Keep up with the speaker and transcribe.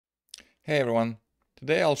Hey everyone,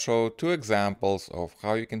 today I'll show two examples of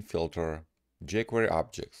how you can filter jQuery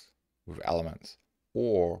objects with elements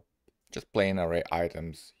or just plain array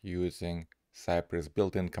items using Cypress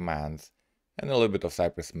built-in commands and a little bit of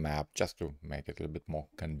Cypress map just to make it a little bit more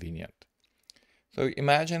convenient. So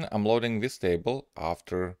imagine I'm loading this table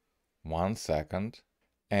after 1 second,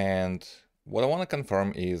 and what I want to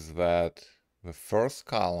confirm is that the first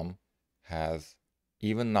column has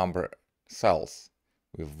even number cells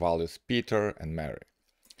with values Peter and Mary.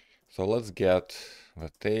 So let's get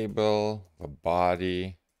the table, the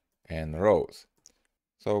body, and rows.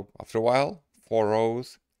 So after a while, 4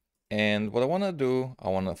 rows. And what I want to do, I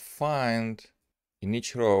want to find in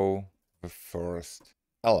each row the first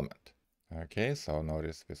element. Okay, so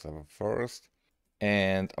notice this is the first.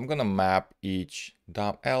 And I'm going to map each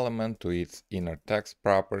DOM element to its inner text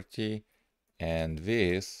property. And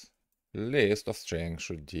this list of strings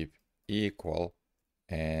should be equal,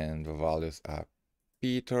 and the values are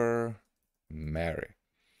Peter, Mary.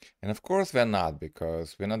 And of course they're not,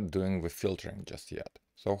 because we're not doing the filtering just yet.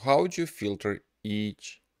 So how would you filter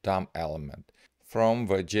each DOM element from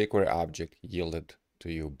the jQuery object yielded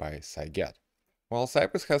to you by scget? Well,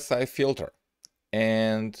 Cypress has scifilter,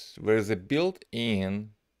 and there is a built-in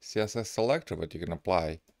CSS selector that you can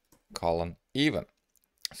apply, :even.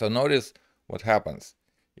 So notice what happens.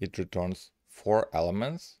 It returns 4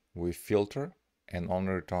 elements with filter and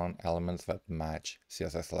only return elements that match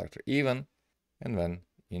CSS selector even, and then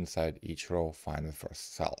inside each row find the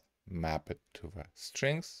first cell, map it to the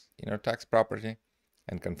strings inner text property,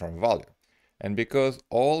 and confirm value. And because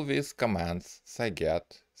all these commands,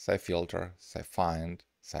 scget, scifilter, scifind,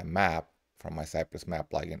 scimap from my Cypress map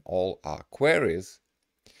plugin, all are queries,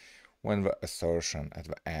 when the assertion at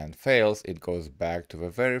the end fails, it goes back to the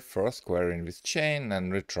very first query in this chain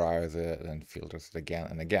and retries it and filters it again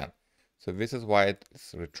and again. So this is why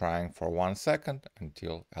it's retrying for 1 second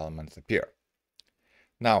until elements appear.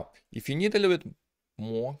 Now, if you need a little bit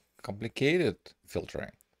more complicated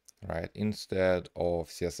filtering, right, instead of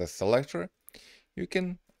CSS selector, you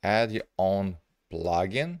can add your own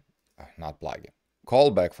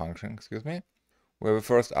callback function, where the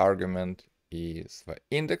first argument is the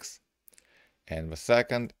index and the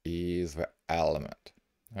second is the element.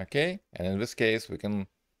 Okay, and in this case we can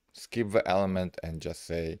skip the element and just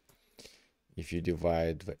say, if you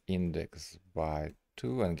divide the index by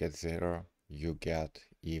 2 and get 0, you get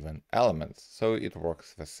even elements. So it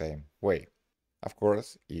works the same way. Of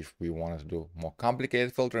course, if we wanted to do more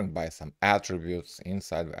complicated filtering by some attributes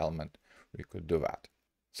inside the element, we could do that.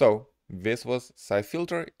 So this was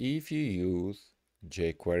scifilter if you use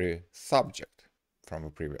jQuery subject from the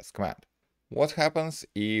previous command. What happens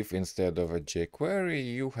if instead of a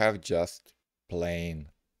jQuery you have just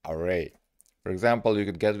plain array? For example, you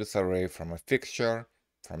could get this array from a fixture,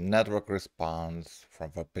 from network response,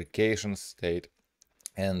 from application state.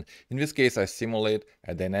 And in this case, I simulate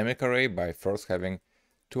a dynamic array by first having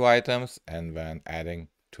 2 items and then adding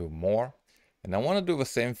 2 more. And I want to do the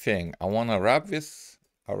same thing. I want to wrap this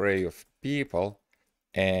array of people,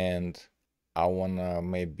 and I want to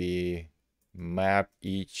maybe map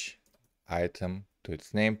each item to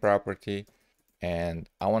its name property, and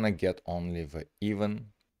I want to get only the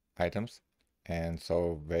even items, and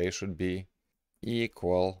so they should be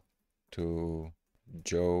equal to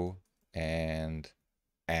Joe and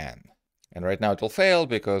Anne. And right now it will fail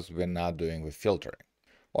because we're not doing the filtering.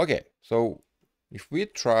 Okay, so if we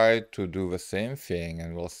try to do the same thing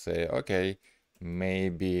and we'll say, okay,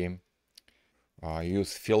 maybe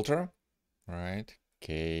use filter, right?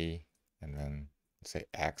 K and then say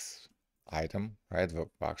X item, right? The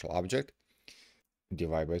actual object.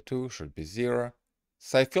 Divide by 2 should be 0.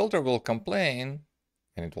 Scifilter will complain,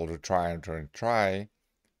 and it will retry and retry,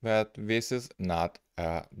 that this is not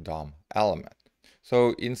a DOM element.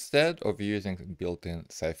 So instead of using built-in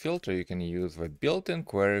scifilter, you can use the built-in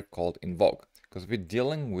query called invoke, because we're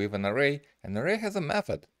dealing with an array, and an array has a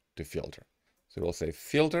method to filter. So we'll say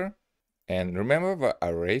filter, and remember the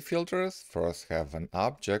array filters first have an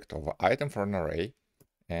object or the item for an array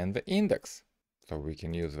and the index. So we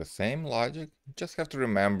can use the same logic, just have to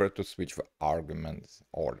remember to switch the arguments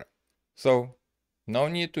order. So no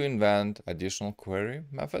need to invent additional query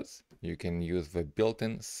methods. You can use the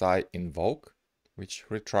built-in sci-invoke, which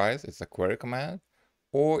retries, it's a query command.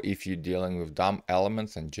 Or if you're dealing with DOM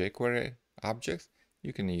elements and jQuery objects,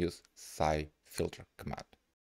 you can use scifilter command.